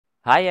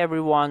Hi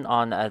everyone,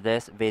 on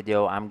this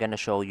video I'm gonna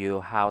show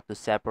you how to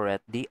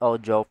separate the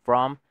audio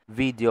from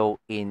video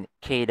in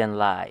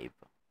Kdenlive.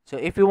 So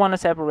if you want to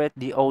separate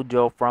the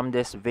audio from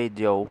this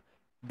video,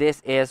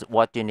 this is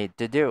what you need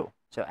to do.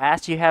 So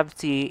as you have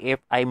seen, if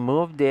I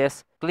move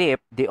this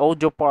clip, the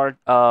audio part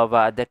of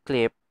the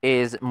clip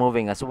is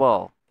moving as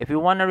well. If you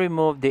want to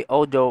remove the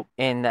audio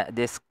in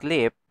this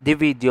clip, the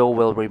video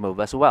will remove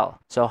as well.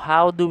 So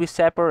how do we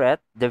separate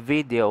the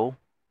video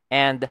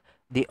and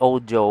the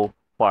audio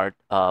part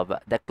of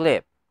the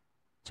clip?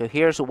 So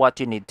here's what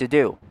you need to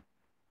do.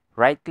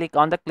 Right click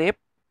on the clip,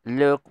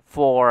 look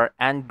for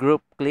ungroup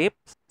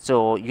clips.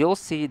 So you'll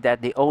see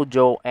that the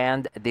audio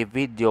and the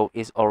video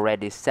is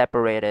already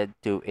separated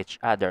to each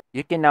other.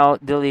 You can now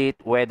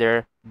delete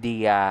whether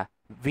the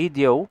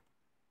video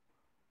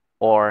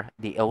or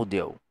the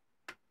audio.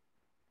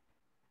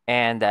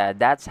 And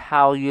that's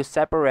how you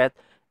separate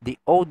the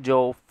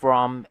audio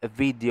from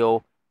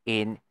video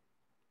in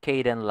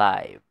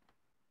Kdenlive.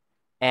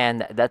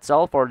 And that's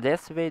all for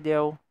this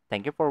video.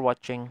 Thank you for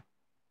watching.